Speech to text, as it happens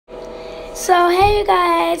So hey you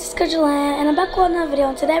guys, it's JOLYNN, and I'm back with another video.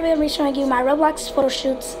 And today we're going to be showing you my Roblox photo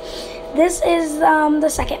shoots. This is the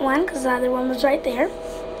second one because the other one was right there.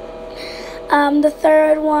 The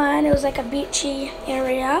third one, it was like a beachy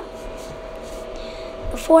area.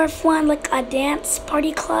 The fourth one, like a dance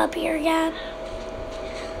party club area.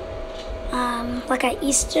 Like an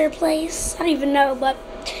Easter place. I don't even know, but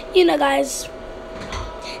you know, guys.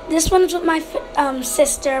 This one's with my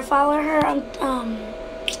sister. Follow her on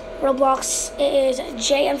Roblox. It is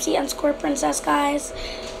JMC_princess, guys.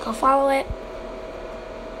 Go follow it.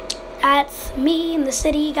 That's me in the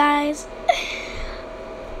city, guys.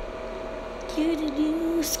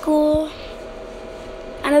 School.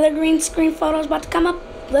 Another green screen photo is about to come up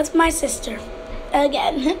with my sister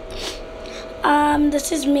again.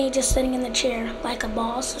 This is me just sitting in the chair like a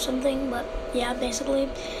boss or something, but yeah, basically.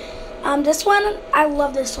 This one, I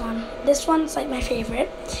love this one. This one's like my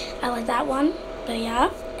favorite. I like that one, but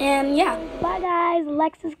yeah. And yeah, bye guys.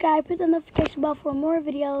 Like, subscribe, hit the notification bell for more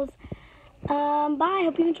videos. Bye.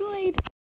 Hope you enjoyed.